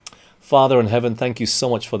Father in heaven, thank you so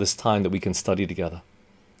much for this time that we can study together.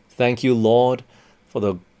 Thank you, Lord, for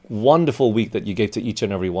the wonderful week that you gave to each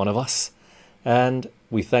and every one of us. And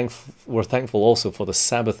we're thankful also for the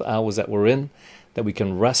Sabbath hours that we're in, that we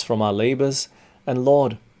can rest from our labors. And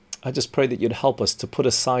Lord, I just pray that you'd help us to put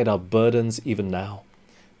aside our burdens even now,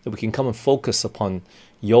 that we can come and focus upon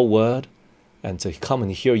your word and to come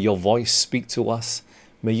and hear your voice speak to us.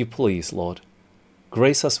 May you please, Lord,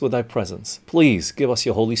 grace us with thy presence. Please give us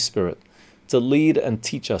your Holy Spirit to lead and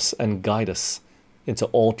teach us and guide us into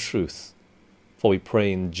all truth. For we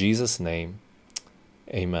pray in Jesus' name,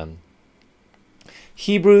 amen.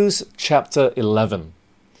 Hebrews chapter 11.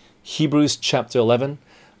 Hebrews chapter 11.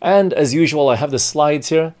 And as usual, I have the slides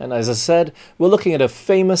here. And as I said, we're looking at a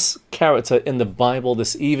famous character in the Bible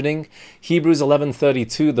this evening. Hebrews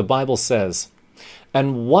 11:32, the Bible says,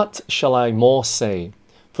 "And what shall I more say?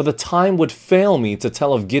 For the time would fail me to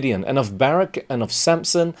tell of Gideon, and of Barak, and of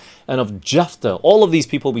Samson, and of Jephthah." All of these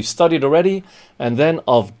people we've studied already. And then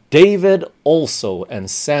of David also, and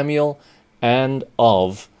Samuel, and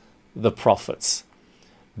of the prophets.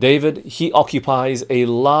 David, he occupies a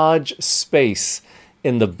large space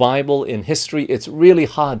in the Bible, in history. It's really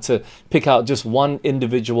hard to pick out just one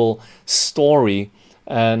individual story.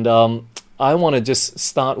 And I want to just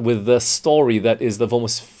start with the story that is the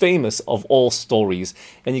most famous of all stories.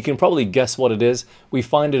 And you can probably guess what it is. We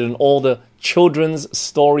find it in all the children's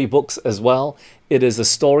story books as well. It is the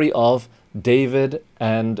story of David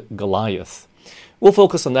and Goliath. We'll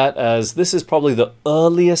focus on that as this is probably the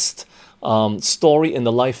earliest story in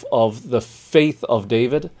the life of the faith of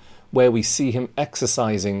David, where we see him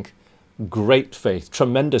exercising great faith,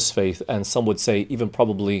 tremendous faith, and some would say even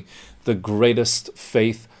probably the greatest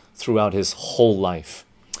faith throughout his whole life.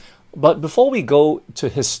 But before we go to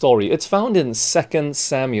his story, it's found in 1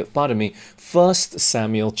 Samuel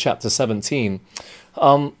chapter 17.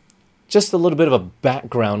 Just a little bit of a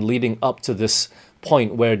background leading up to this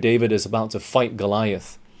point where David is about to fight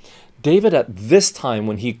Goliath. David at this time,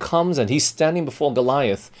 when he comes and he's standing before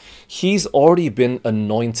Goliath, he's already been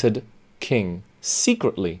anointed king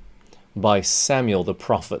secretly by Samuel the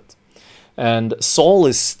prophet. And Saul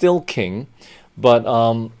is still king, but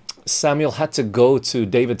Samuel had to go to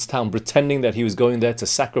David's town pretending that he was going there to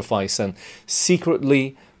sacrifice and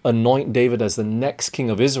secretly anoint David as the next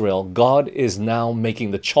king of Israel. God is now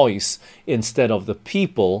making the choice instead of the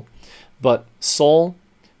people. But Saul,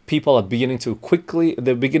 people are beginning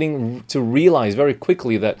to realize very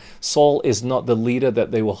quickly that Saul is not the leader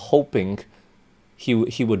that they were hoping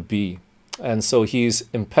he would be. And so he's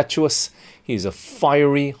impetuous, he's a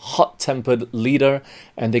fiery, hot-tempered leader,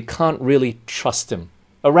 and they can't really trust him.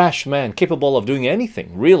 A rash man, capable of doing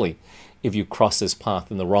anything, really, if you cross his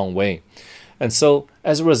path in the wrong way. And so,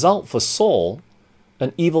 as a result, for Saul,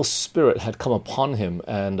 an evil spirit had come upon him,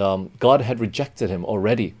 and God had rejected him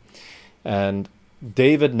already. And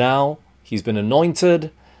David now, he's been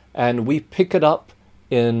anointed, and we pick it up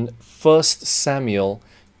in 1 Samuel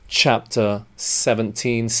chapter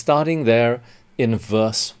 17, starting there in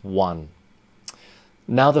verse 1.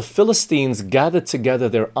 "Now the Philistines gathered together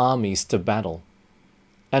their armies to battle,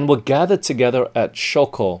 and were gathered together at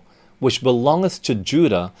Shochoh, which belongeth to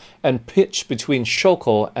Judah, and pitched between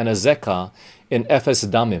Shochoh and Azekah in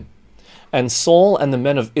Ephes-dammim. And Saul and the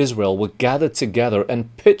men of Israel were gathered together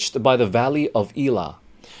and pitched by the valley of Elah,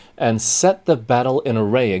 and set the battle in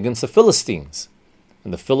array against the Philistines.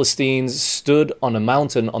 And the Philistines stood on a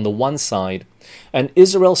mountain on the one side, and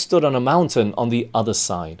Israel stood on a mountain on the other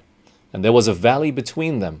side. And there was a valley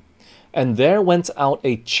between them. And there went out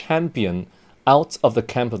a champion out of the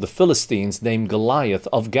camp of the Philistines, named Goliath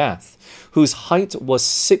of Gath, whose height was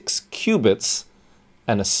 6 cubits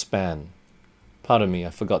and a span." Pardon me,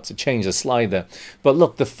 I forgot to change the slide there. But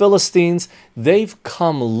look, the Philistines, they've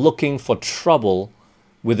come looking for trouble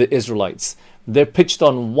with the Israelites. They're pitched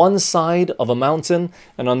on one side of a mountain,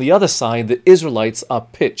 and on the other side, the Israelites are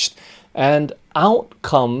pitched. And out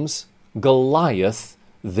comes Goliath,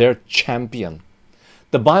 their champion.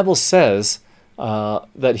 The Bible says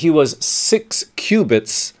that he was 6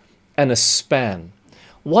 cubits and a span.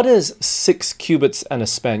 What is 6 cubits and a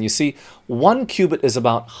span? You see, 1 cubit is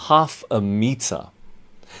about half a meter.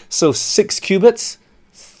 So 6 cubits,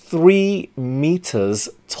 3 meters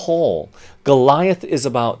tall. Goliath is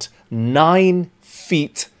about 9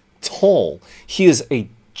 feet tall. He is a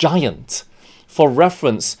giant. For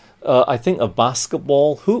reference, I think a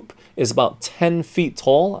basketball hoop is about 10 feet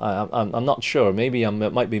tall. I'm not sure. Maybe I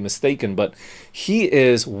might be mistaken, but he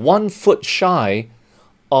is 1 foot shy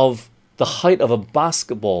of the height of a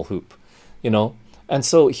basketball hoop, And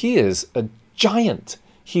so he is a giant.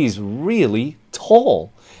 He's really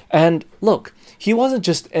tall. And look, he wasn't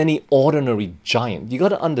just any ordinary giant. You got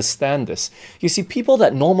to understand this. You see, people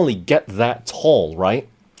that normally get that tall, right?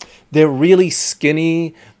 They're really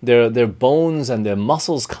skinny. Their bones and their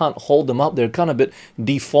muscles can't hold them up. They're kind of a bit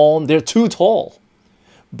deformed. They're too tall.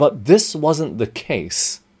 But this wasn't the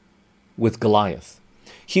case with Goliath.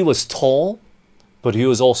 He was tall, but he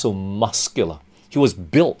was also muscular. He was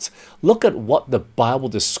built. Look at what the Bible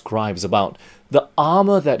describes about the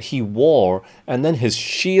armor that he wore, and then his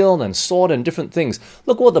shield and sword and different things.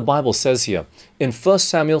 Look what the Bible says here in 1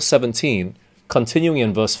 Samuel 17, continuing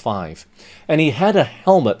in verse 5. And he had a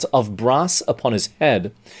helmet of brass upon his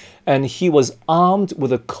head, and he was armed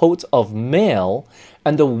with a coat of mail,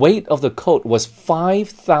 and the weight of the coat was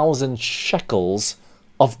 5,000 shekels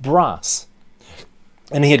of brass.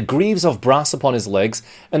 And he had greaves of brass upon his legs,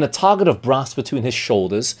 and a target of brass between his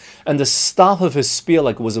shoulders, and the staff of his spear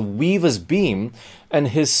like was a weaver's beam, and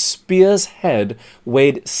his spear's head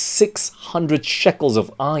weighed 600 shekels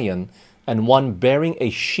of iron, and one bearing a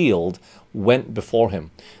shield went before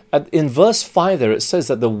him. In verse 5 there it says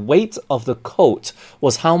that the weight of the coat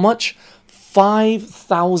was how much?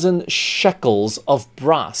 5,000 shekels of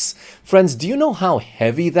brass. Friends, do you know how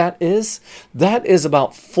heavy that is? That is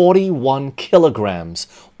about 41 kilograms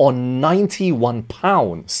or 91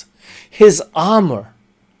 pounds. His armor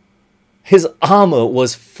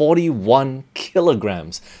was 41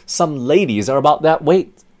 kilograms. Some ladies are about that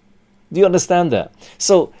weight. Do you understand that?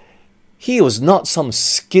 So he was not some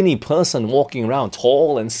skinny person walking around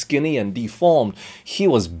tall and skinny and deformed. He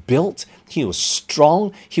was built. He was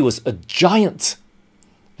strong. He was a giant.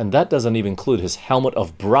 And that doesn't even include his helmet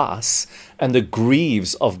of brass and the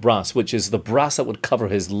greaves of brass, which is the brass that would cover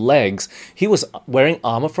his legs. He was wearing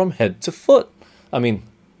armor from head to foot. I mean,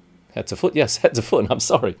 head to foot? Yes, head to foot. I'm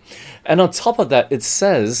sorry. And on top of that, it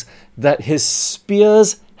says that his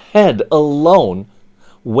spear's head alone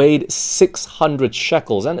weighed 600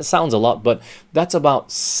 shekels. And it sounds a lot, but that's about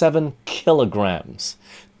 7 kilograms.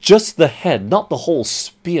 Just the head, not the whole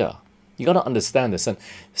spear. You got to understand this. And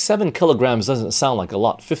 7 kilograms doesn't sound like a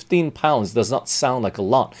lot. 15 pounds does not sound like a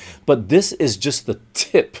lot. But this is just the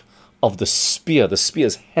tip of the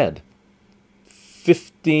spear's head.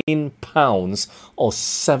 15 pounds or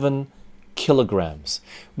 7 kilograms.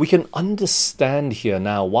 We can understand here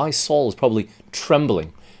now why Saul is probably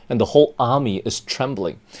trembling and the whole army is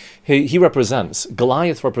trembling.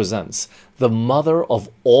 Goliath represents the mother of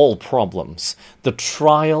all problems, the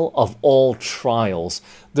trial of all trials,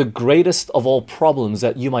 the greatest of all problems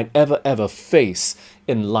that you might ever face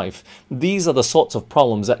in life. These are the sorts of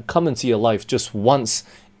problems that come into your life just once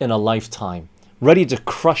in a lifetime, ready to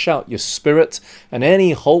crush out your spirit and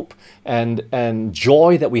any hope and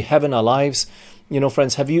joy that we have in our lives. You know,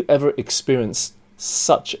 friends, have you ever experienced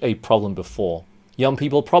such a problem before? Young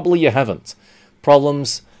people, probably you haven't.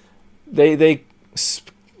 Problems, they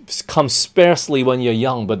come sparsely when you're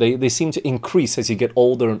young, but they seem to increase as you get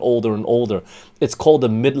older and older and older. It's called the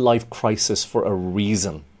midlife crisis for a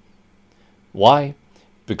reason. Why?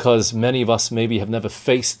 Because many of us maybe have never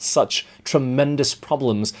faced such tremendous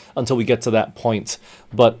problems until we get to that point.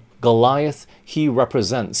 But Goliath, he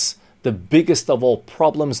represents the biggest of all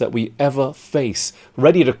problems that we ever face,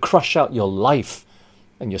 ready to crush out your life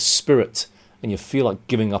and your spirit, and you feel like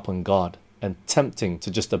giving up on God and tempting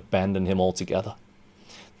to just abandon him altogether.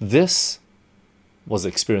 This was the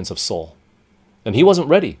experience of Saul. And he wasn't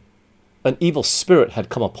ready. An evil spirit had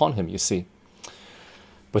come upon him, you see.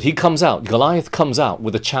 But Goliath comes out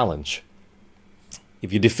with a challenge.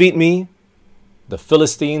 If you defeat me, the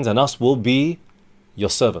Philistines and us will be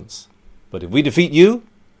your servants. But if we defeat you,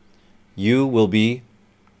 you will be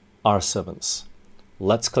our servants.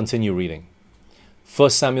 Let's continue reading. 1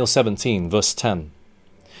 Samuel 17, verse 10.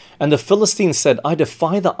 And the Philistines said, I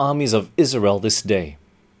defy the armies of Israel this day.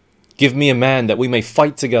 Give me a man that we may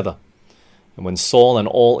fight together. And when Saul and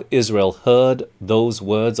all Israel heard those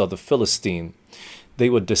words of the Philistine, they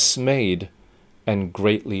were dismayed and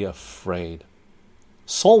greatly afraid.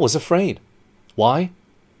 Saul was afraid. Why?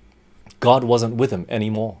 God wasn't with him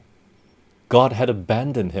anymore. God had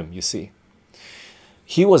abandoned him, you see.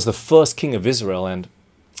 He was the first king of Israel, and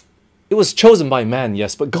it was chosen by man,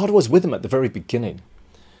 yes, but God was with him at the very beginning.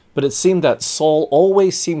 But it seemed that Saul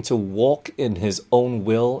always seemed to walk in his own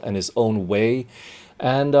will and his own way,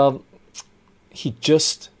 and he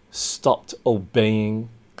just stopped obeying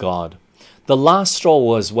God. The last straw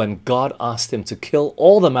was when God asked him to kill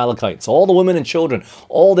all the Amalekites, all the women and children,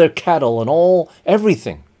 all their cattle and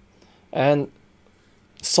everything. And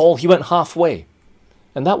Saul, he went halfway.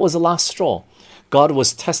 And that was the last straw. God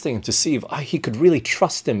was testing him to see if he could really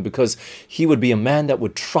trust him, because he would be a man that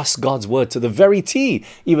would trust God's word to the very T,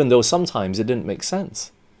 even though sometimes it didn't make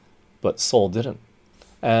sense. but Saul didn't.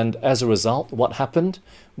 And as a result, what happened?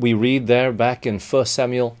 We read there back in 1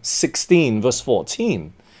 Samuel 16, verse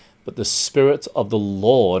 14. But the Spirit of the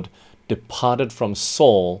Lord departed from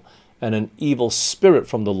Saul, and an evil spirit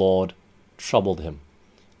from the Lord troubled him.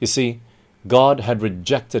 You see, God had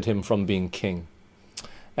rejected him from being king,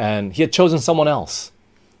 and he had chosen someone else.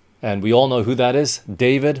 And we all know who that is.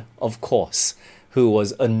 David, of course, who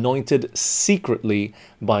was anointed secretly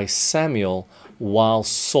by Samuel while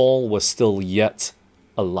Saul was still yet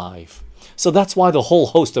alive. So that's why the whole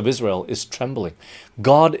host of Israel is trembling.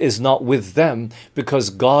 God is not with them because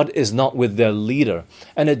God is not with their leader.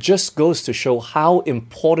 And it just goes to show how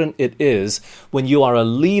important it is when you are a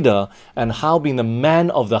leader, and how being the man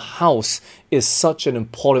of the house is such an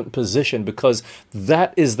important position, because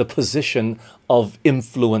that is the position of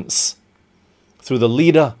influence. Through the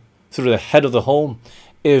leader, through the head of the home,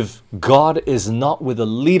 if God is not with the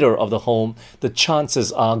leader of the home, the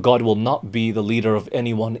chances are God will not be the leader of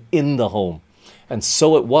anyone in the home. And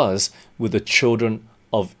so it was with the children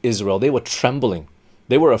of Israel. They were trembling.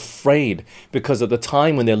 They were afraid, because at the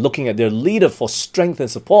time when they're looking at their leader for strength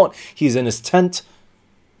and support, he's in his tent,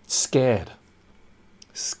 scared.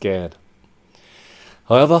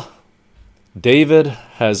 However, David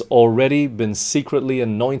has already been secretly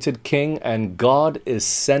anointed king, and God is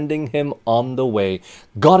sending him on the way.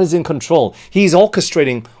 God is in control. He's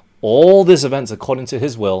orchestrating all these events according to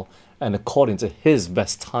his will and according to his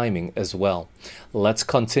best timing as well. Let's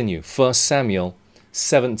continue. 1 Samuel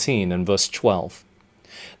 17 and verse 12.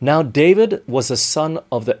 Now David was a son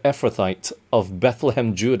of the Ephrathite of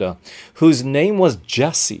Bethlehem, Judah, whose name was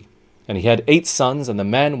Jesse. And he had 8 sons, and the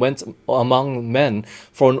man went among men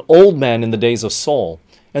for an old man in the days of Saul.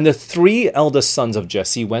 And the 3 eldest sons of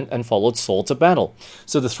Jesse went and followed Saul to battle.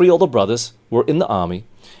 So the 3 older brothers were in the army.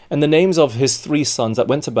 And the names of his 3 sons that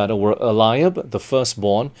went to battle were Eliab, the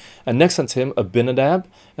firstborn, and next unto him Abinadab,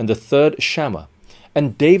 and the third Shammah.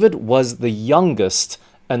 And David was the youngest,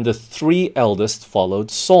 and the 3 eldest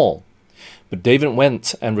followed Saul. But David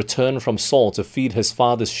went and returned from Saul to feed his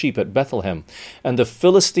father's sheep at Bethlehem. And the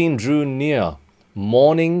Philistine drew near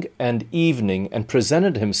morning and evening, and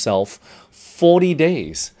presented himself 40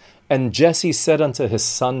 days. And Jesse said unto his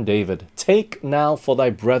son David, Take now for thy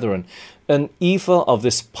brethren an ephah of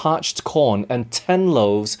this parched corn, and 10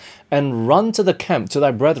 loaves, and run to the camp to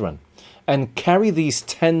thy brethren, and carry these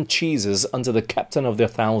 10 cheeses unto the captain of their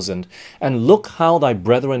 1,000, and look how thy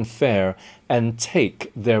brethren fare, and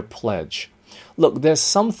take their pledge. Look, there's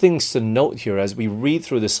some things to note here as we read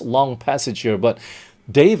through this long passage here, but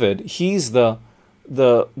David, he's the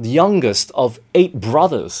youngest of 8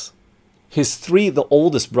 brothers. His 3, the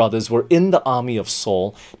oldest brothers, were in the army of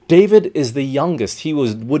Saul. David is the youngest. He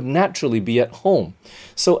would naturally be at home.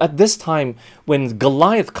 So at this time, when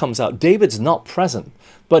Goliath comes out, David's not present,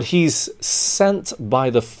 but he's sent by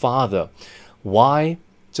the father. Why?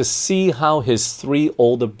 To see how his 3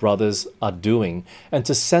 older brothers are doing, and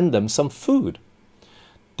to send them some food.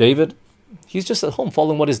 David, he's just at home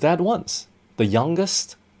following what his dad wants. The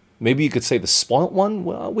youngest, maybe you could say the spoilt one,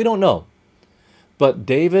 well, we don't know. But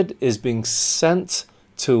David is being sent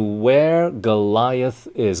to where Goliath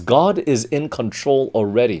is. God is in control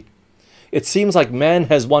already. It seems like man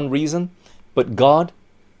has one reason, but God,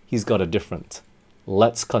 he's got a different.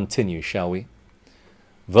 Let's continue, shall we?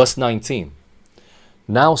 Verse 19.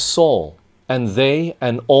 Now Saul and they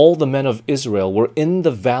and all the men of Israel were in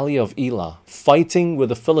the valley of Elah, fighting with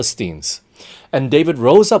the Philistines. And David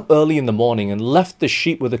rose up early in the morning and left the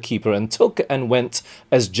sheep with the keeper, and took and went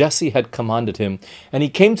as Jesse had commanded him. And he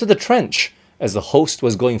came to the trench as the host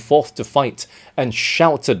was going forth to fight, and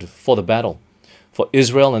shouted for the battle. For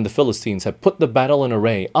Israel and the Philistines had put the battle in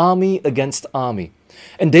array, army against army.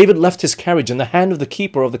 And David left his carriage in the hand of the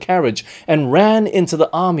keeper of the carriage, and ran into the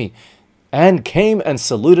army, and came and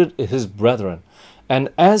saluted his brethren. And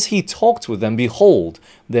as he talked with them, behold,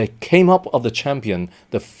 there came up of the champion,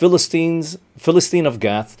 the Philistine of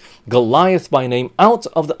Gath, Goliath by name, out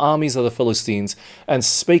of the armies of the Philistines, and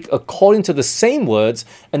spake according to the same words,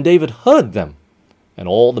 and David heard them. And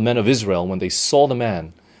all the men of Israel, when they saw the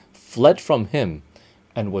man, fled from him,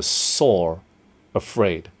 and was sore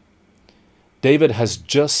afraid. David has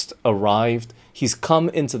just arrived. He's come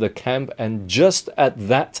into the camp, and just at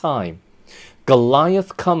that time,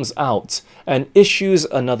 Goliath comes out and issues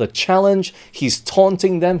another challenge. He's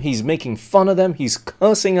taunting them. He's making fun of them. He's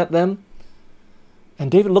cursing at them.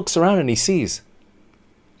 And David looks around and he sees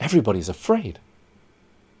everybody's afraid.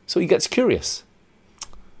 So he gets curious.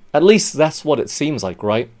 At least that's what it seems like,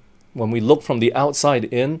 right? when we look from the outside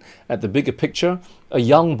in at the bigger picture, a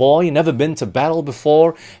young boy, never been to battle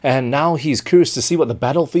before, and now he's curious to see what the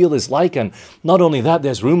battlefield is like. And not only that,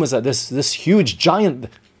 there's rumors that this huge giant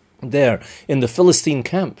there in the Philistine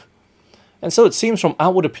camp. And so it seems from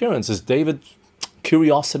outward appearances, David's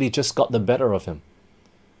curiosity just got the better of him.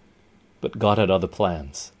 But God had other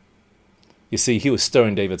plans. You see, he was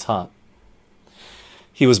stirring David's heart.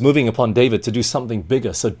 He was moving upon David to do something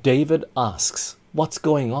bigger. So David asks, what's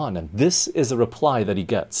going on? And this is a reply that he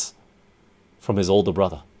gets from his older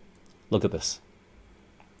brother. Look at this.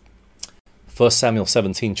 1 Samuel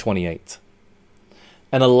 17:28.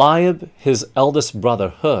 And Eliab, his eldest brother,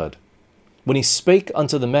 heard when he spake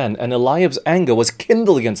unto the men, and Eliab's anger was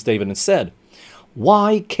kindled against David, and said,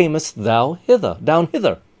 Why camest thou down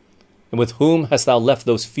hither? And with whom hast thou left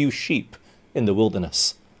those few sheep in the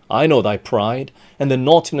wilderness? I know thy pride, and the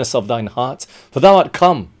naughtiness of thine heart, for thou art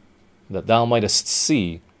come, that thou mightest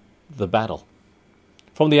see the battle.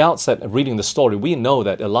 From the outset of reading the story, we know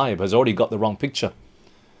that Eliab has already got the wrong picture.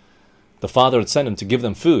 The father had sent him to give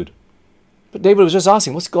them food. But David was just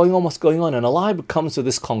asking, what's going on, what's going on? And Eliab comes to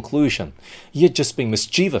this conclusion. You're just being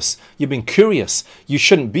mischievous. You're being curious. You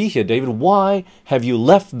shouldn't be here, David. Why have you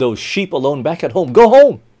left those sheep alone back at home? Go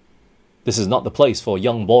home. This is not the place for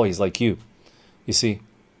young boys like you. You see,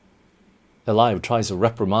 Eliab tries to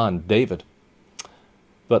reprimand David.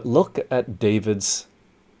 But look at David's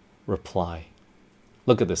reply.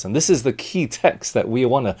 Look at this. And this is the key text that we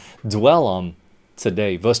want to dwell on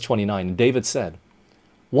today. Verse 29. David said,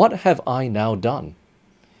 What have I now done?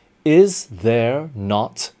 Is there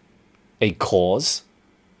not a cause?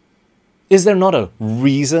 Is there not a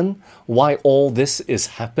reason why all this is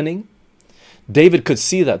happening? David could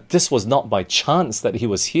see that this was not by chance that he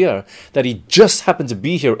was here, that he just happened to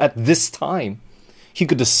be here at this time. He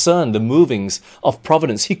could discern the movings of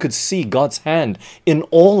providence. He could see God's hand in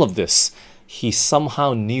all of this. He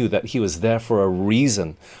somehow knew that he was there for a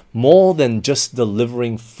reason, more than just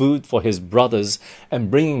delivering food for his brothers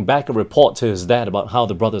and bringing back a report to his dad about how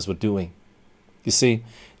the brothers were doing. You see,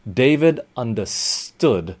 David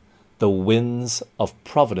understood the winds of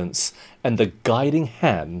providence and the guiding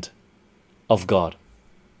hand of God.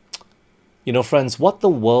 You know, friends, what the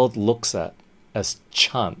world looks at as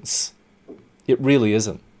chance, it really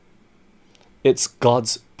isn't. It's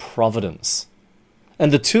God's providence.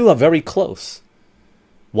 And the two are very close.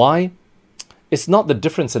 Why? It's not the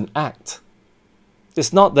difference in act.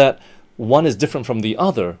 It's not that one is different from the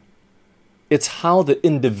other. It's how the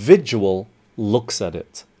individual looks at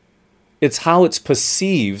it. It's how it's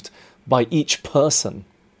perceived by each person.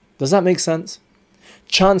 Does that make sense?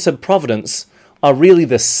 Chance and providence are really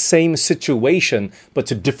the same situation, but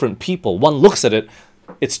to different people. One looks at it,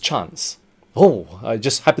 it's chance. Oh, I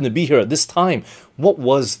just happened to be here at this time. What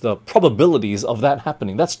was the probabilities of that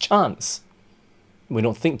happening? That's chance. We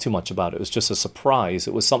don't think too much about it. It was just a surprise.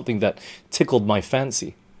 It was something that tickled my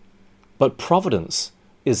fancy. But providence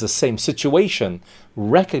is the same situation,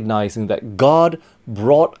 recognizing that God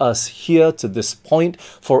brought us here to this point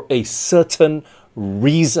for a certain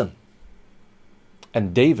reason.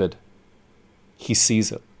 And David, he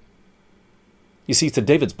sees it. You see, to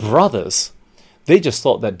David's brothers, they just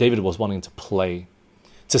thought that David was wanting to play,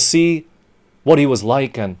 to see what he was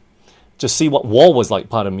like and just see what war was like,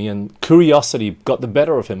 pardon me, and curiosity got the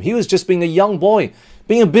better of him. He was just being a young boy,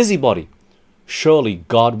 being a busybody. Surely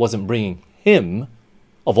God wasn't bringing him,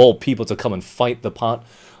 of all people, to come and fight the part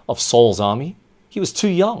of Saul's army. He was too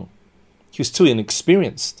young. He was too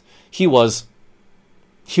inexperienced. He was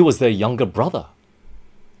their younger brother.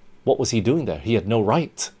 What was he doing there? He had no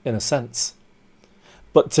right, in a sense.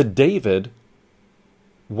 But to David,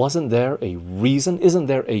 wasn't there a reason? Isn't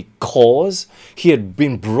there a cause? He had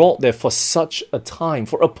been brought there for such a time,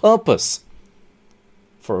 for a purpose,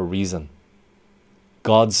 for a reason.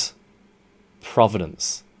 God's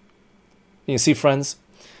providence. You see, friends,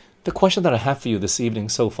 the question that I have for you this evening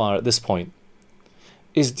so far at this point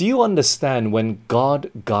is, do you understand when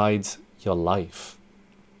God guides your life?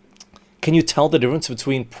 Can you tell the difference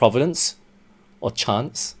between providence or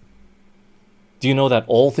chance? Do you know that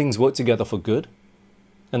all things work together for good?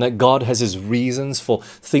 And that God has his reasons for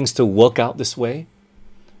things to work out this way?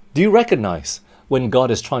 Do you recognize when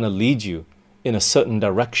God is trying to lead you in a certain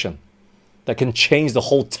direction that can change the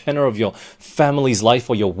whole tenor of your family's life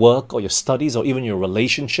or your work or your studies or even your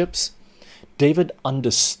relationships? David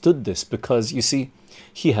understood this because, you see,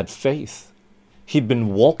 he had faith. He'd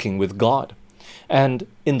been walking with God. And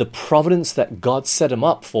in the providence that God set him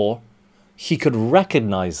up for, he could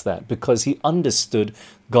recognize that because he understood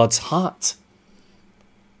God's heart.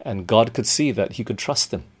 And God could see that he could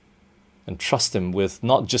trust him. and trust him with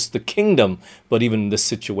not just the kingdom, but even this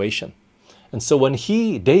situation. And so when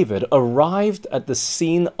David, arrived at the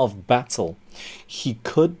scene of battle, he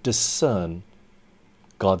could discern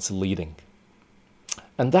God's leading.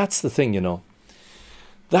 And that's the thing,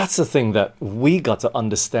 That's the thing that we got to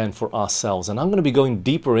understand for ourselves. And I'm going to be going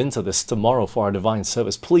deeper into this tomorrow for our divine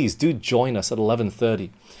service. Please do join us at 11:30.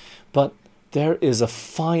 But there is a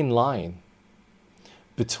fine line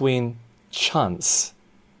between chance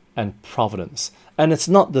and providence. And it's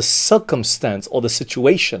not the circumstance or the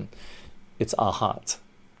situation, it's our heart.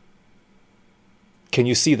 Can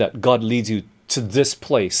you see that God leads you to this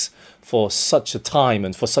place for such a time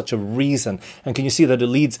and for such a reason? And can you see that it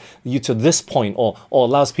leads you to this point or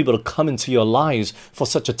allows people to come into your lives for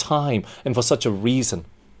such a time and for such a reason?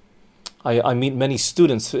 I meet many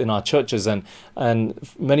students in our churches and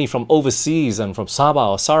many from overseas and from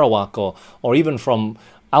Sabah or Sarawak or even from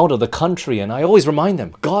out of the country. And I always remind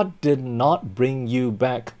them, God did not bring you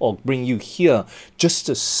back or bring you here just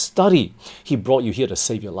to study. He brought you here to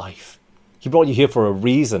save your life. He brought you here for a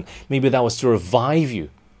reason. Maybe that was to revive you,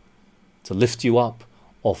 to lift you up,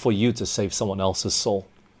 or for you to save someone else's soul.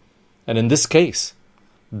 And in this case,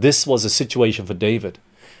 this was a situation for David.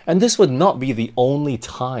 And this would not be the only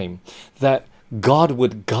time that God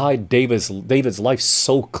would guide David's life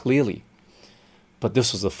so clearly. But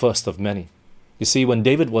this was the first of many. You see, when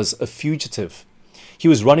David was a fugitive, he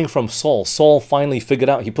was running from Saul. Saul finally figured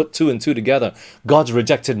out, he put 2 and 2 together. God's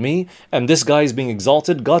rejected me, and this guy is being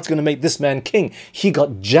exalted. God's going to make this man king. He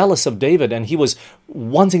got jealous of David, and he was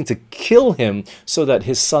wanting to kill him so that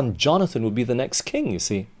his son Jonathan would be the next king, you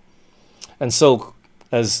see. And so,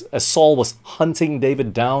 as Saul was hunting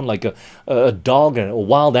David down like a dog and a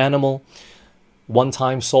wild animal, one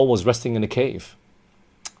time Saul was resting in a cave.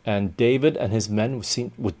 And David and his men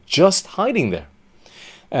were just hiding there.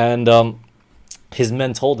 And his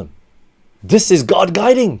men told him, "This is God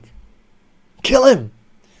guiding. Kill him.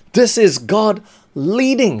 This is God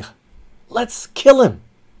leading. Let's kill him."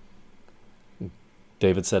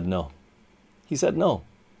 David said no. He said no.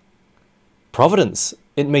 Providence,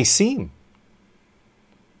 it may seem.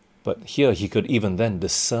 But here he could even then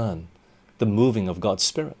discern the moving of God's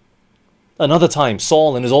Spirit. Another time,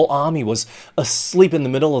 Saul and his whole army was asleep in the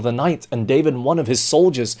middle of the night, and David and one of his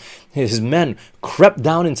soldiers, his men, crept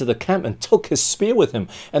down into the camp and took his spear with him.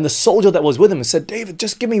 And the soldier that was with him said, "David,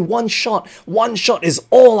 just give me one shot. One shot is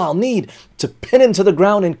all I'll need to pin him to the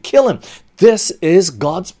ground and kill him." This is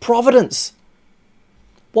God's providence.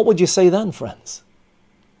 What would you say then, friends?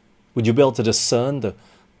 Would you be able to discern the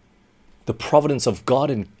providence of God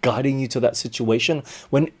in guiding you to that situation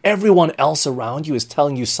when everyone else around you is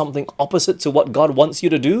telling you something opposite to what God wants you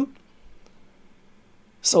to do?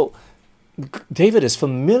 So David is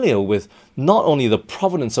familiar with not only the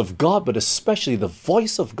providence of God, but especially the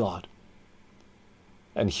voice of God.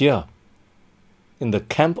 And here, in the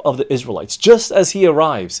camp of the Israelites, just as he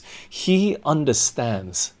arrives, he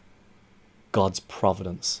understands God's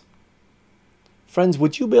providence. Friends,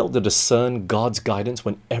 would you be able to discern God's guidance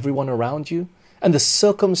when everyone around you and the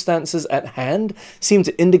circumstances at hand seem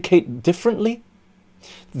to indicate differently?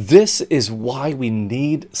 This is why we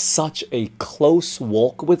need such a close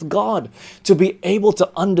walk with God, to be able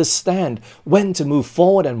to understand when to move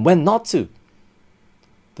forward and when not to.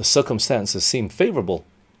 The circumstances seem favorable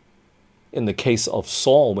in the case of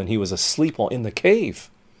Saul when he was asleep or in the cave,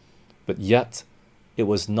 but yet it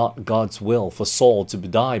was not God's will for Saul to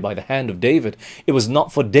die by the hand of David. It was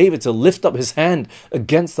not for David to lift up his hand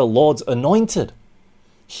against the Lord's anointed.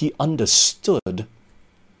 He understood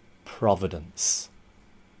providence.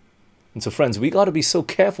 And so, friends, we got to be so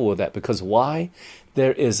careful with that, because why?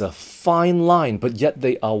 There is a fine line, but yet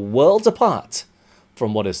they are worlds apart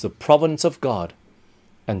from what is the providence of God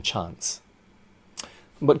and chance.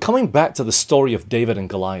 But coming back to the story of David and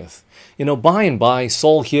Goliath, by and by,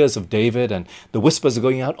 Saul hears of David and the whispers are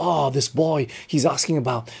going out, "Oh, this boy, he's asking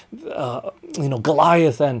about,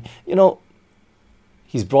 Goliath." And,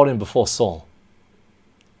 he's brought in before Saul.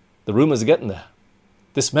 The rumors are getting there.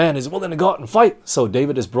 This man is willing to go out and fight. So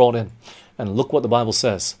David is brought in. And look what the Bible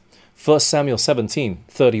says. 1 Samuel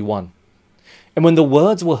 17:31. "And when the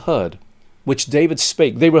words were heard, which David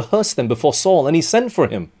spake, they rehearsed them before Saul, and he sent for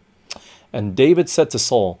him. And David said to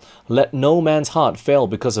Saul, Let no man's heart fail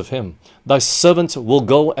because of him. Thy servant will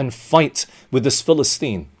go and fight with this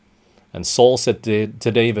Philistine. And Saul said to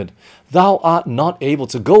David, Thou art not able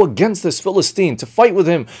to go against this Philistine to fight with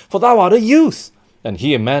him, for thou art a youth, and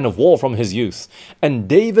he a man of war from his youth. And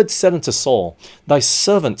David said unto Saul, Thy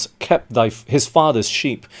servant kept his father's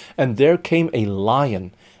sheep, and there came a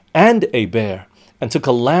lion and a bear, and took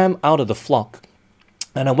a lamb out of the flock,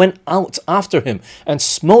 And I went out after him and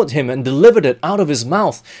smote him and delivered it out of his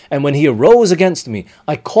mouth. And when he arose against me,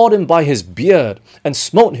 I caught him by his beard and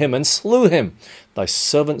smote him and slew him. Thy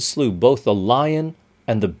servant slew both the lion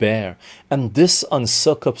and the bear, and this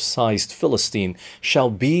uncircumcised Philistine shall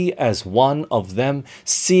be as one of them,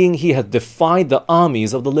 seeing he hath defied the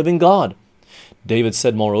armies of the living God. David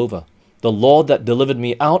said moreover, the Lord that delivered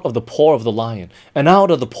me out of the paw of the lion, and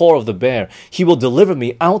out of the paw of the bear, he will deliver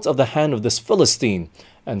me out of the hand of this Philistine.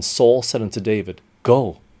 And Saul said unto David,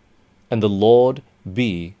 Go, and the Lord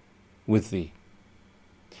be with thee.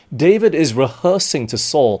 David is rehearsing to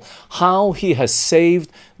Saul how he has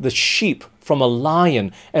saved the sheep from a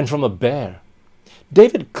lion and from a bear.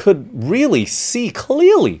 David could really see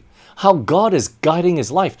clearly how God is guiding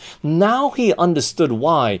his life. Now he understood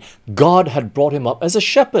why God had brought him up as a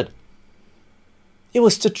shepherd. It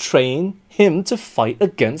was to train him to fight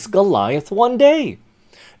against Goliath one day.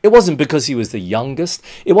 It wasn't because he was the youngest.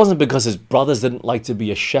 It wasn't because his brothers didn't like to be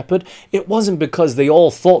a shepherd. It wasn't because they all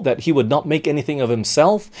thought that he would not make anything of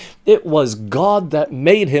himself. It was God that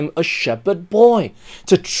made him a shepherd boy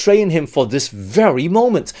to train him for this very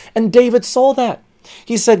moment. And David saw that.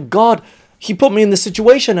 He said, God, he put me in this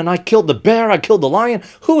situation and I killed the bear, I killed the lion.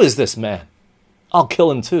 Who is this man? I'll kill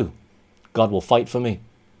him too. God will fight for me.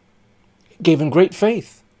 It gave him great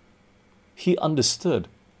faith. He understood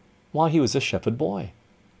why he was a shepherd boy.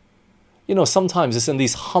 You know, sometimes it's in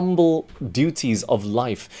these humble duties of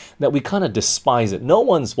life that we kind of despise it. No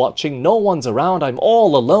one's watching, no one's around, I'm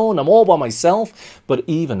all alone, I'm all by myself. But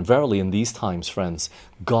even verily in these times, friends,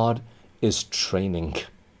 God is training.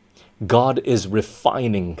 God is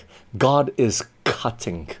refining. God is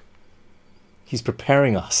cutting. He's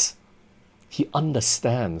preparing us. He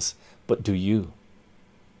understands, but do you?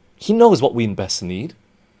 He knows what we best need.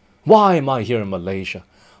 Why am I here in Malaysia?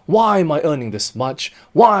 Why am I earning this much?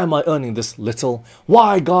 Why am I earning this little?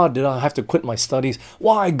 Why, God, did I have to quit my studies?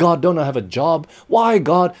 Why, God, don't I have a job? Why,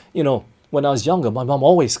 God, when I was younger, my mom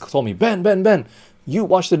always told me, Ben, you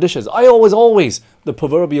wash the dishes. I always, the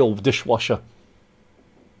proverbial dishwasher.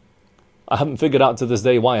 I haven't figured out to this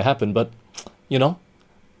day why it happened, but,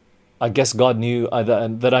 I guess God knew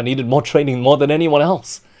that I needed more training more than anyone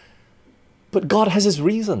else. But God has his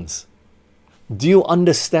reasons. Do you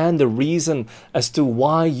understand the reason as to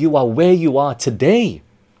why you are where you are today?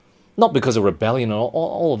 Not because of rebellion or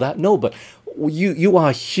all of that, no, but you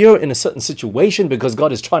are here in a certain situation because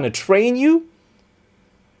God is trying to train you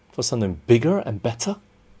for something bigger and better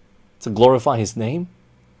to glorify his name.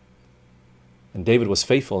 And David was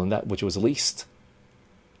faithful in that which was least.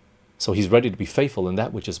 So he's ready to be faithful in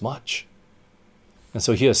that which is much. And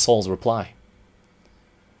so here's Saul's reply.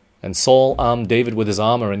 And Saul armed David with his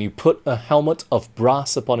armor, and he put a helmet of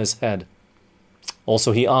brass upon his head.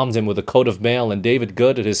 Also he armed him with a coat of mail, and David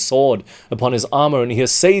girded his sword upon his armor, and he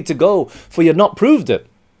essayed to go, for he had not proved it.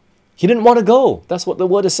 He didn't want to go. That's what the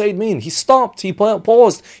word essayed means. He stopped, he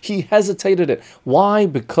paused, he hesitated it. Why?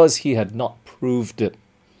 Because he had not proved it.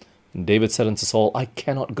 And David said unto Saul, I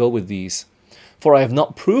cannot go with these, for I have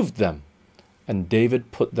not proved them. And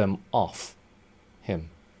David put them off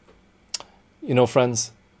him.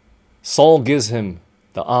 Friends, Saul gives him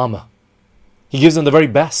the armor. He gives him the very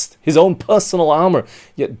best, his own personal armor.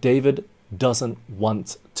 Yet David doesn't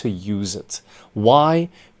want to use it. Why?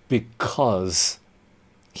 Because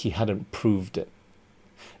he hadn't proved it.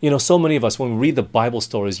 So many of us, when we read the Bible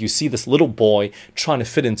stories, you see this little boy trying to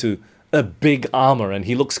fit into a big armor, and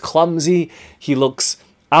he looks clumsy, he looks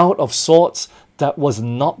out of sorts. That was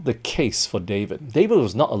not the case for David. David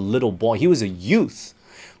was not a little boy. He was a youth,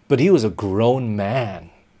 but he was a grown man.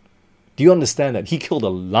 Do you understand that? He killed a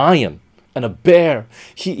lion and a bear.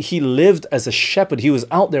 He lived as a shepherd. He was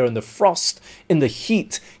out there in the frost, in the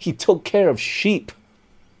heat. He took care of sheep.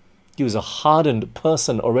 He was a hardened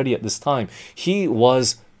person already at this time. He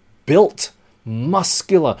was built,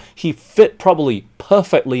 muscular. He fit probably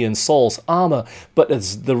perfectly in Saul's armor. But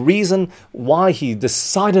the reason why he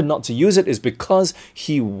decided not to use it is because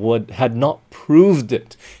he had not proved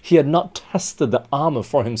it. He had not tested the armor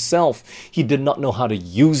for himself. He did not know how to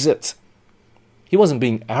use it. He wasn't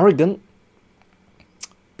being arrogant,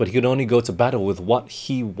 but he could only go to battle with what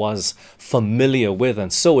he was familiar with.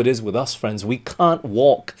 And so it is with us, friends. We can't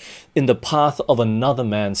walk in the path of another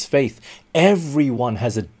man's faith. Everyone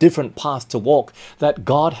has a different path to walk that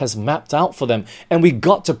God has mapped out for them. And we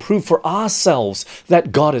got to prove for ourselves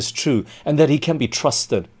that God is true and that he can be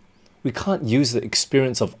trusted. We can't use the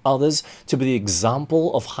experience of others to be the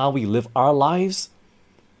example of how we live our lives.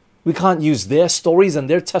 We can't use their stories and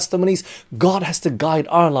their testimonies. God has to guide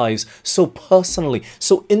our lives so personally,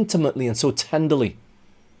 so intimately, and so tenderly.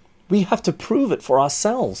 We have to prove it for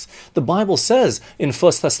ourselves. The Bible says in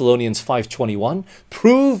 1 Thessalonians 5:21,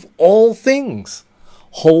 prove all things.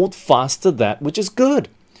 Hold fast to that which is good.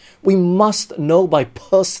 We must know by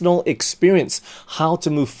personal experience how to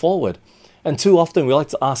move forward. And too often we like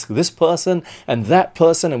to ask this person and that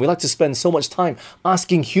person, and we like to spend so much time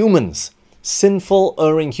asking humans, sinful,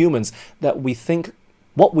 erring humans, that we think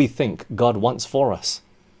what we think God wants for us.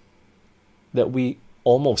 That we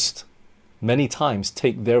almost many times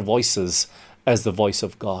take their voices as the voice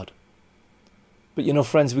of God. But you know,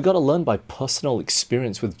 friends, we've got to learn by personal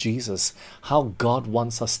experience with Jesus how God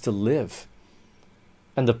wants us to live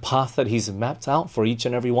and the path that He's mapped out for each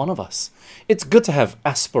and every one of us. It's good to have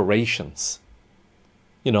aspirations.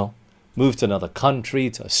 You know, move to another country,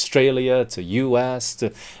 to Australia, to US,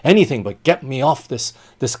 to anything but get me off this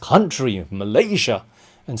country, Malaysia.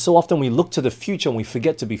 And so often we look to the future and we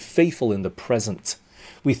forget to be faithful in the present.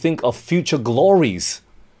 We think of future glories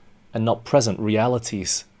and not present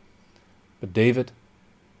realities. But David,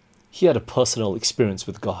 he had a personal experience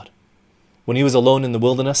with God. When he was alone in the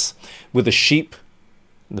wilderness with the sheep,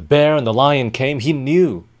 the bear and the lion came, he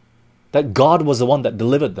knew that God was the one that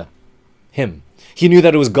delivered him. He knew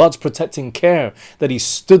that it was God's protecting care that he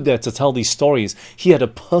stood there to tell these stories. He had a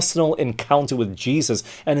personal encounter with Jesus.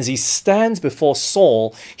 And as he stands before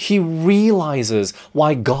Saul, he realizes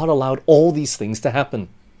why God allowed all these things to happen.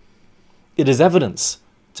 It is evidence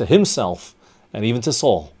to himself and even to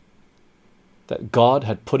Saul that God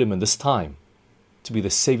had put him in this time to be the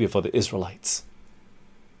Savior for the Israelites.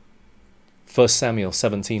 1 Samuel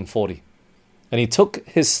 17:40. And he took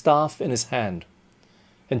his staff in his hand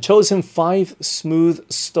and chose him 5 smooth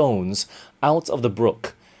stones out of the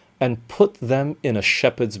brook and put them in a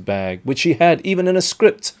shepherd's bag, which he had even in a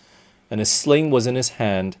script, and his sling was in his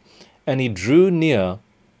hand, and he drew near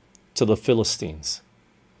to the Philistines.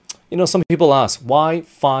 You know, some people ask, why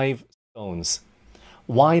 5 stones?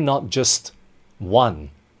 Why not just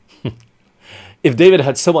 1? If David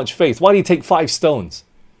had so much faith, why did he take 5 stones?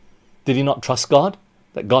 Did he not trust God,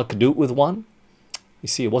 that God could do it with 1? You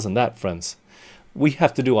see, it wasn't that, friends. We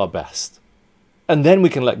have to do our best. And then we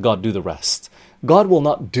can let God do the rest. God will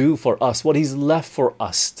not do for us what He's left for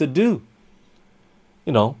us to do.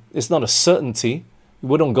 You know, it's not a certainty.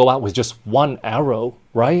 We don't go out with just 1 arrow,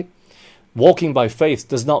 right? Walking by faith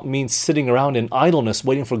does not mean sitting around in idleness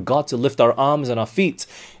waiting for God to lift our arms and our feet.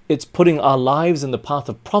 It's putting our lives in the path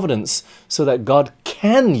of providence so that God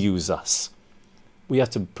can use us. We have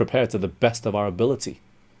to prepare to the best of our ability.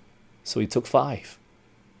 So he took 5.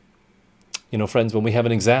 You know, friends, when we have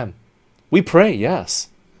an exam, we pray, yes,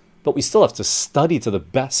 but we still have to study to the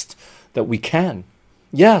best that we can.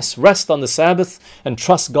 Yes, rest on the Sabbath and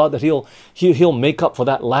trust God that He'll make up for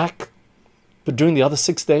that lack. But during the other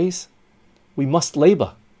 6 days, we must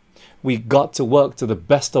labor. We got to work to the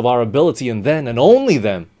best of our ability, and then and only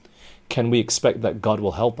then can we expect that God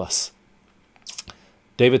will help us.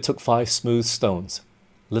 David took 5 smooth stones.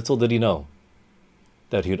 Little did he know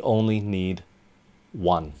that he'd only need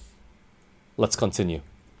 1. Let's continue.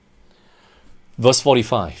 Verse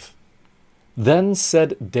 45. Then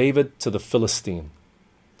said David to the Philistine,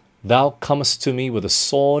 Thou comest to me with a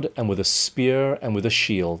sword and with a spear and with a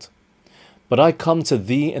shield. But I come to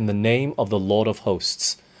thee in the name of the Lord of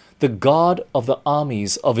hosts, the God of the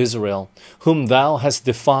armies of Israel, whom thou hast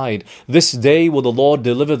defied. This day will the Lord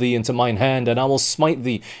deliver thee into mine hand, and I will smite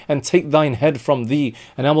thee, and take thine head from thee,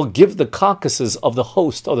 and I will give the carcasses of the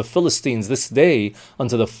host of the Philistines this day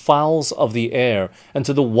unto the fowls of the air, and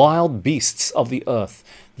to the wild beasts of the earth,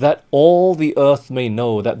 that all the earth may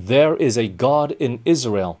know that there is a God in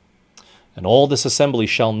Israel. And all this assembly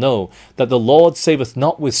shall know that the Lord saveth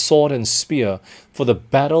not with sword and spear, for the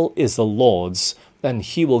battle is the Lord's, and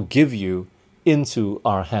He will give you into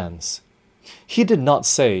our hands. He did not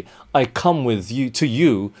say, I come to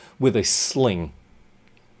you with a sling.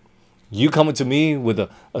 You come to me with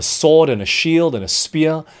a sword and a shield and a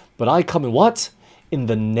spear, but I come in what? In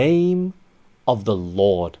the name of the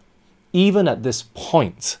Lord. Even at this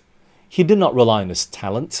point, he did not rely on his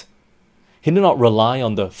talent. He did not rely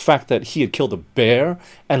on the fact that he had killed a bear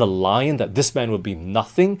and a lion, that this man would be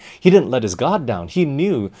nothing. He didn't let his guard down. He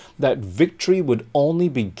knew that victory would only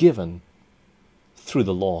be given through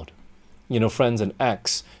the Lord. You know, friends, in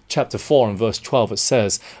Acts chapter 4 and verse 12, it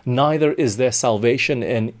says, Neither is there salvation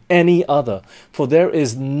in any other, for there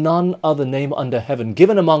is none other name under heaven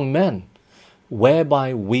given among men,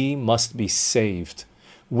 whereby we must be saved.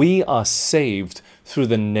 We are saved through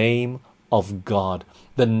the name of God.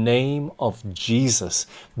 the name of Jesus.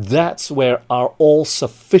 That's where our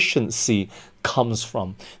all-sufficiency comes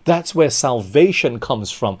from. That's where salvation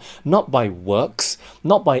comes from. Not by works,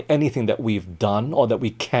 not by anything that we've done or that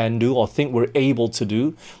we can do or think we're able to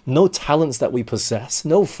do. No talents that we possess.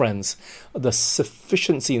 No, friends. The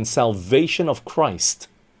sufficiency and salvation of Christ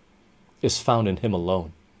is found in Him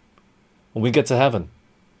alone. When we get to heaven,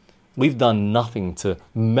 we've done nothing to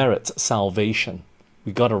merit salvation.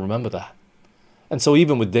 We've got to remember that. And so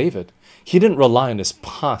even with David, he didn't rely on his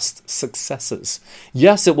past successes.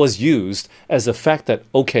 Yes, it was used as a fact that,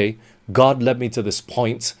 okay, God led me to this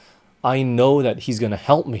point. I know that He's going to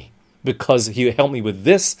help me because He helped me with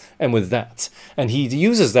this and with that. And He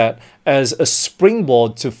uses that as a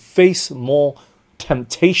springboard to face more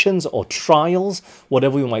temptations or trials,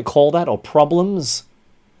 whatever we might call that, or problems.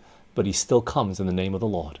 But he still comes in the name of the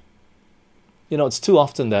Lord. You know, it's too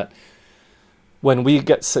often that when we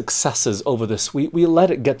get successes over this, we let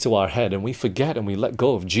it get to our head and we forget and we let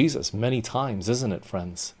go of Jesus many times, isn't it,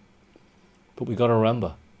 friends? But we got to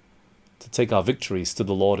remember to take our victories to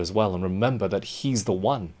the Lord as well and remember that He's the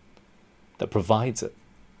one that provides it.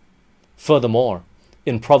 Furthermore,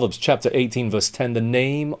 in Proverbs chapter 18, verse 10, the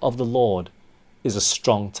name of the Lord is a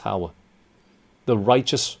strong tower. The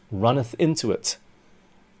righteous runneth into it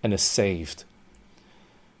and is saved.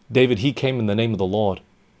 David, he came in the name of the Lord.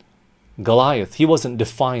 Goliath, he wasn't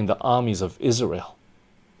defying the armies of Israel.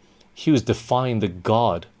 He was defying the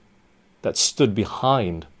God that stood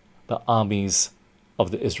behind the armies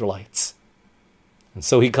of the Israelites. And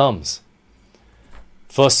so he comes.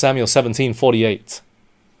 1 Samuel 17:48.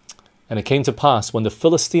 And it came to pass when the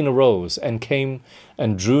Philistine arose and came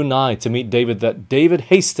and drew nigh to meet David, that David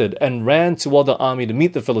hasted and ran toward the army to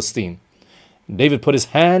meet the Philistine. And David put his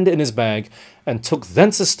hand in his bag and took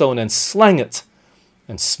thence a stone and slang it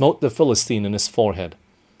and smote the Philistine in his forehead,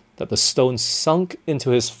 that the stone sunk into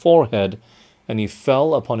his forehead, and he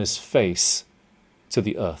fell upon his face to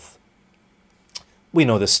the earth. We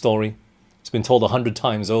know this story. It's been told 100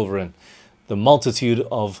 times over in the multitude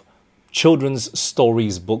of children's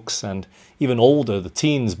stories books and even older, the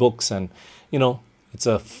teens books, and it's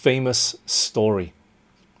a famous story.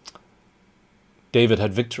 David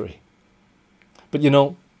had victory. But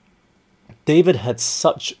David had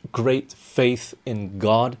such great faith in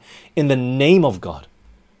God, in the name of God,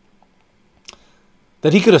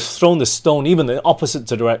 that he could have thrown the stone even the opposite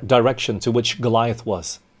direction to which Goliath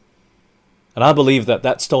was. And I believe that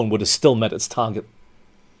that stone would have still met its target,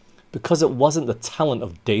 because it wasn't the talent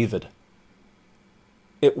of David.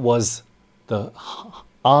 It was the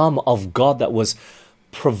arm of God that was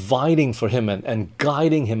providing for him and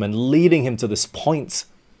guiding him and leading him to this point.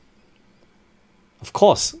 Of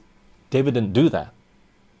course, David didn't do that.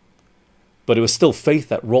 But it was still faith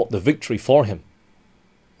that wrought the victory for him.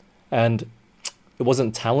 And it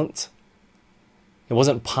wasn't talent. It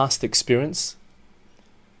wasn't past experience.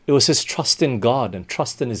 It was his trust in God and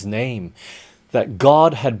trust in His name, that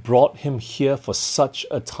God had brought him here for such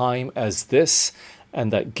a time as this,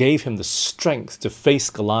 and that gave him the strength to face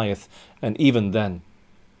Goliath and even then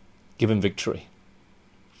give him victory.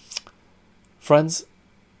 Friends,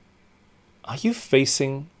 are you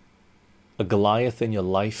facing a Goliath in your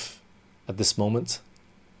life at this moment?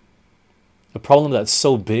 A problem that's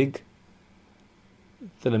so big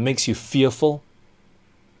that it makes you fearful,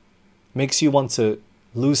 makes you want to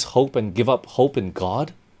lose hope and give up hope in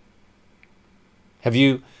God? Have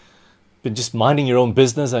you been just minding your own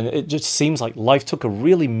business and it just seems like life took a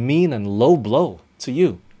really mean and low blow to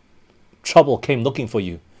you? Trouble came looking for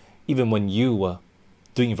you, even when you were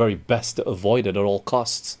doing your very best to avoid it at all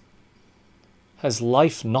costs. Has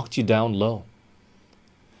life knocked you down low?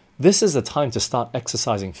 This is the time to start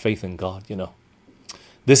exercising faith in God,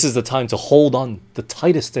 This is the time to hold on the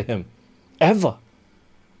tightest to Him ever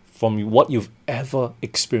from what you've ever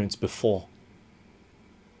experienced before.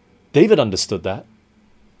 David understood that,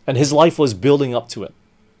 and his life was building up to it.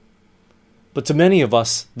 But to many of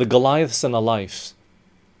us, the Goliaths in our lives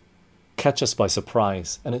catch us by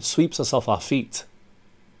surprise, and it sweeps us off our feet.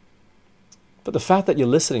 But the fact that you're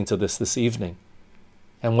listening to this evening,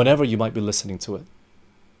 and whenever you might be listening to it,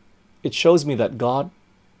 it shows me that God,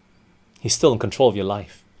 He's still in control of your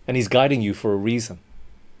life, and He's guiding you for a reason.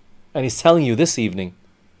 And He's telling you this evening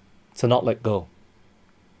to not let go.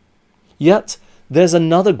 Yet, there's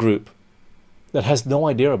another group that has no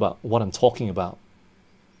idea about what I'm talking about.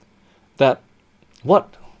 That,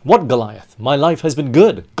 what Goliath? My life has been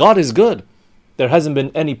good. God is good. There hasn't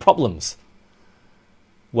been any problems.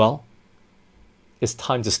 Well, it's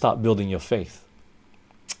time to start building your faith.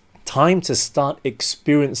 Time to start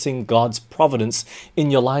experiencing God's providence in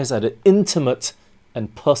your lives at an intimate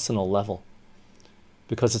and personal level.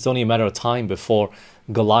 because it's only a matter of time before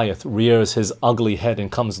Goliath rears his ugly head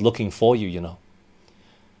and comes looking for you, you know.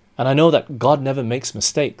 And I know that God never makes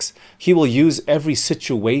mistakes. He will use every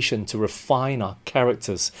situation to refine our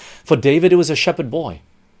characters. For David, it was a shepherd boy.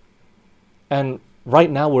 And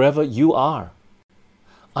right now, wherever you are,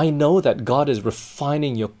 I know that God is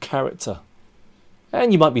refining your character.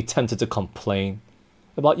 And you might be tempted to complain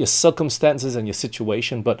about your circumstances and your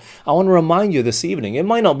situation, but I want to remind you this evening, it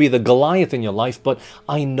might not be the Goliath in your life, but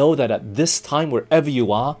I know that at this time, wherever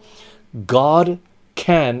you are, God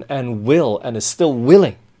can and will and is still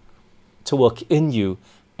willing to work in you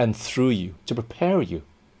and through you, to prepare you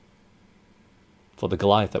for the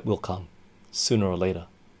Goliath that will come sooner or later.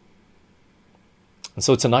 And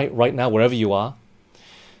so tonight, right now, wherever you are,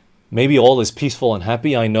 maybe all is peaceful and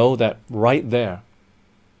happy. I know that right there,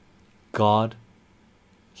 God,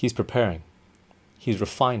 He's preparing, He's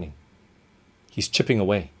refining, He's chipping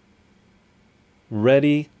away,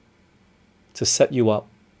 ready to set you up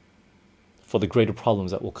for the greater problems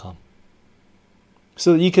that will come,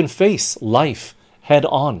 so that you can face life head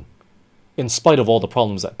on in spite of all the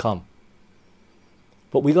problems that come.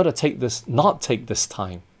 But we got to not take this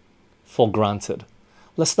time for granted.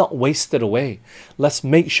 Let's not waste it away. Let's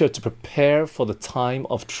make sure to prepare for the time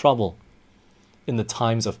of trouble in the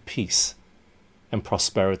times of peace and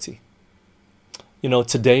prosperity. You know,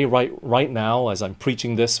 today, right now, as I'm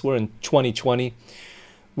preaching this, we're in 2020.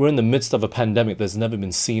 We're in the midst of a pandemic that's never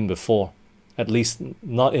been seen before, at least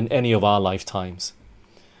not in any of our lifetimes.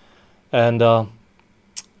 And,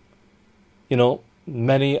 you know,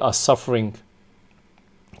 many are suffering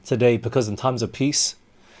today because in times of peace,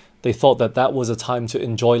 they thought that that was a time to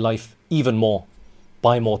enjoy life even more.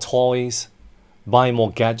 Buy more toys, buy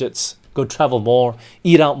more gadgets, go travel more,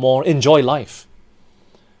 eat out more, enjoy life.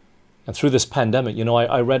 And through this pandemic, you know,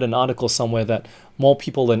 I read an article somewhere that more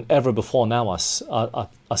people than ever before now are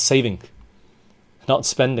saving, not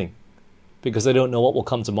spending, because they don't know what will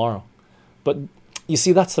come tomorrow. But you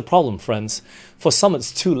see, that's the problem, friends. For some,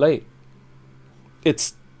 it's too late.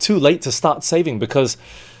 It's too late to start saving because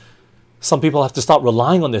some people have to start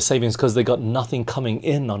relying on their savings because they got nothing coming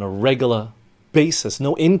in on a regular basis,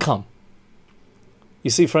 no income. You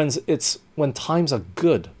see, friends, it's when times are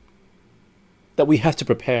good that we have to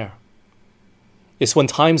prepare. It's when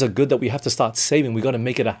times are good that we have to start saving. We got to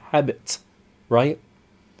make it a habit, right?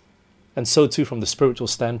 And so too from the spiritual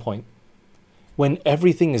standpoint. When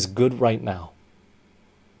everything is good right now,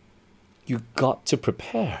 you got to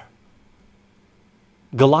prepare.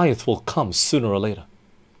 Goliath will come sooner or later.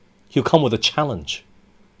 He'll come with a challenge.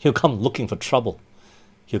 He'll come looking for trouble.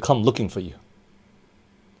 He'll come looking for you.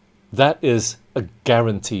 That is a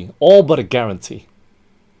guarantee, all but a guarantee.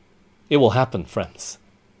 It will happen, friends.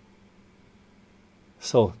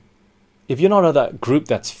 So, if you're not of that group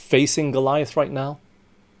that's facing Goliath right now,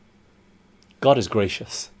 God is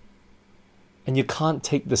gracious. And you can't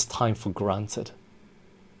take this time for granted.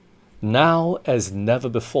 Now, as never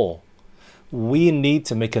before, we need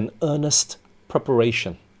to make an earnest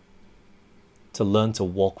preparation to learn to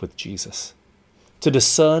walk with Jesus, to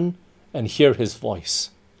discern and hear His voice,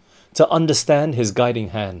 to understand His guiding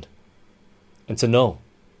hand, and to know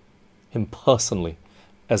Him personally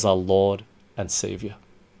as our Lord and Savior.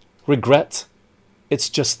 Regret, it's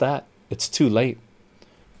just that. It's too late.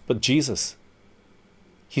 But Jesus,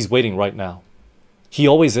 He's waiting right now. He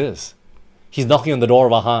always is. He's knocking on the door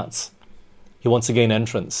of our hearts. He wants to gain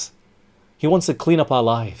entrance. He wants to clean up our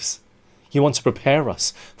lives. He wants to prepare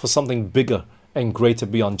us for something bigger and greater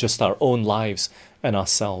beyond just our own lives and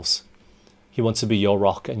ourselves. He wants to be your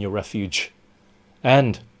rock and your refuge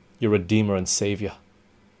and your Redeemer and Savior.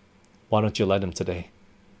 Why don't you let Him today?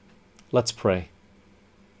 Let's pray.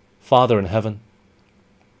 Father in heaven,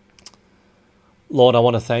 Lord, I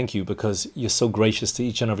want to thank You because You're so gracious to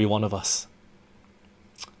each and every one of us.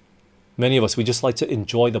 Many of us, we just like to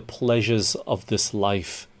enjoy the pleasures of this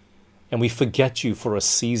life, and we forget You for a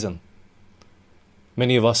season.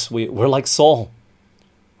 Many of us, we're like Saul.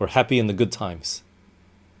 We're happy in the good times.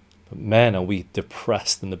 But man, are we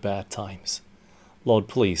depressed in the bad times. Lord,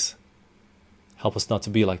 please, help us not to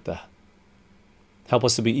be like that. Help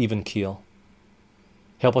us to be even keel.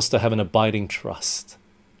 Help us to have an abiding trust.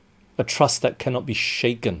 A trust that cannot be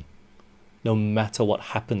shaken no matter what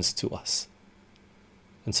happens to us.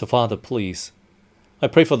 And so, Father, please, I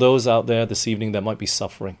pray for those out there this evening that might be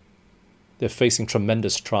suffering. They're facing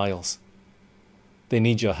tremendous trials. They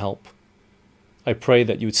need Your help. I pray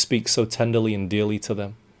that You would speak so tenderly and dearly to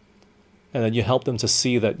them, and that You help them to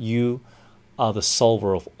see that You are the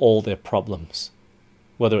solver of all their problems,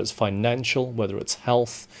 whether it's financial, whether it's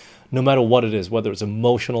health, no matter what it is, whether it's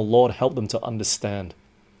emotional. Lord, help them to understand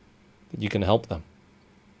that You can help them.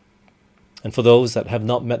 And for those that have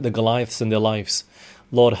not met the Goliaths in their lives,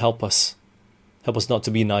 Lord, help us. Help us not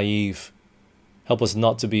to be naive. Help us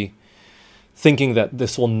not to be thinking that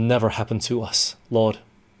this will never happen to us. Lord,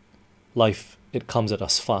 life, it comes at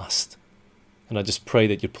us fast. And I just pray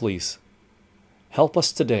that you please help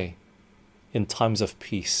us today in times of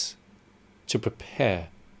peace to prepare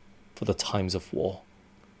for the times of war.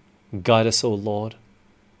 Guide us, O Lord,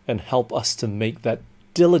 and help us to make that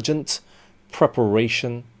diligent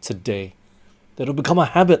preparation today, that it'll become a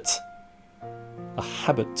habit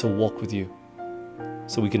to walk with you,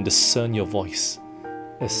 so we can discern your voice,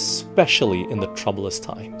 especially in the troublous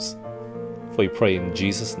times. For we pray in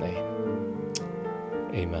Jesus' name.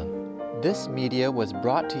 Amen. This media was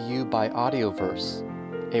brought to you by Audioverse,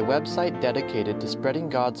 a website dedicated to spreading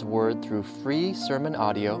God's Word through free sermon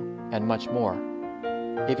audio and much more.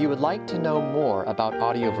 If you would like to know more about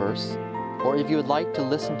Audioverse, or if you would like to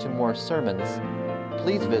listen to more sermons,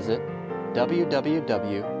 please visit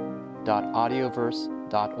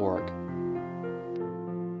www.audioverse.org.